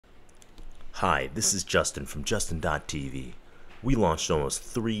Hi, this is Justin from Justin.tv. We launched almost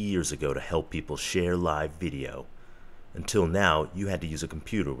 3 years ago to help people share live video. Until now, you had to use a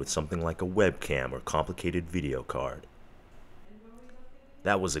computer with something like a webcam or complicated video card.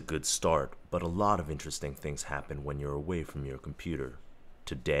 That was a good start, but a lot of interesting things happen when you're away from your computer.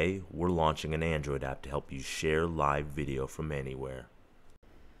 Today, we're launching an Android app to help you share live video from anywhere.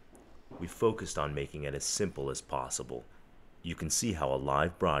 We focused on making it as simple as possible. You can see how a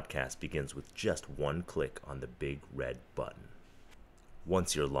live broadcast begins with just one click on the big red button.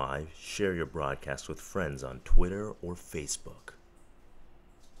 Once you're live, share your broadcast with friends on Twitter or Facebook.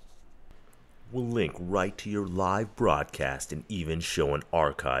 We'll link right to your live broadcast and even show an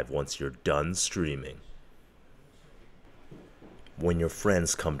archive once you're done streaming. When your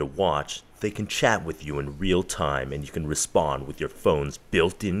friends come to watch, they can chat with you in real time and you can respond with your phone's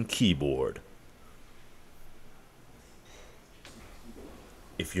built-in keyboard.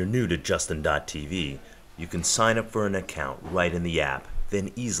 If you're new to Justin.tv, you can sign up for an account right in the app,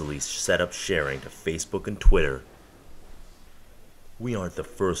 then easily set up sharing to Facebook and Twitter. We aren't the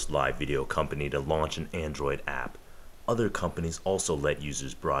first live video company to launch an Android app. Other companies also let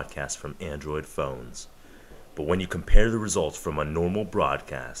users broadcast from Android phones. But when you compare the results from a normal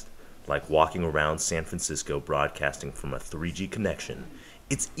broadcast, like walking around San Francisco broadcasting from a 3G connection,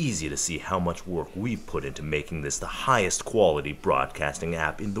 it's easy to see how much work we've put into making this the highest quality broadcasting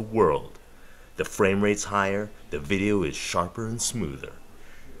app in the world. The frame rate's higher, the video is sharper and smoother.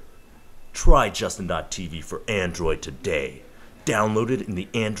 Try Justin.tv for Android today. Download it in the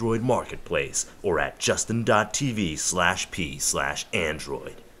Android Marketplace or at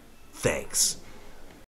justin.tv/p/android. Thanks.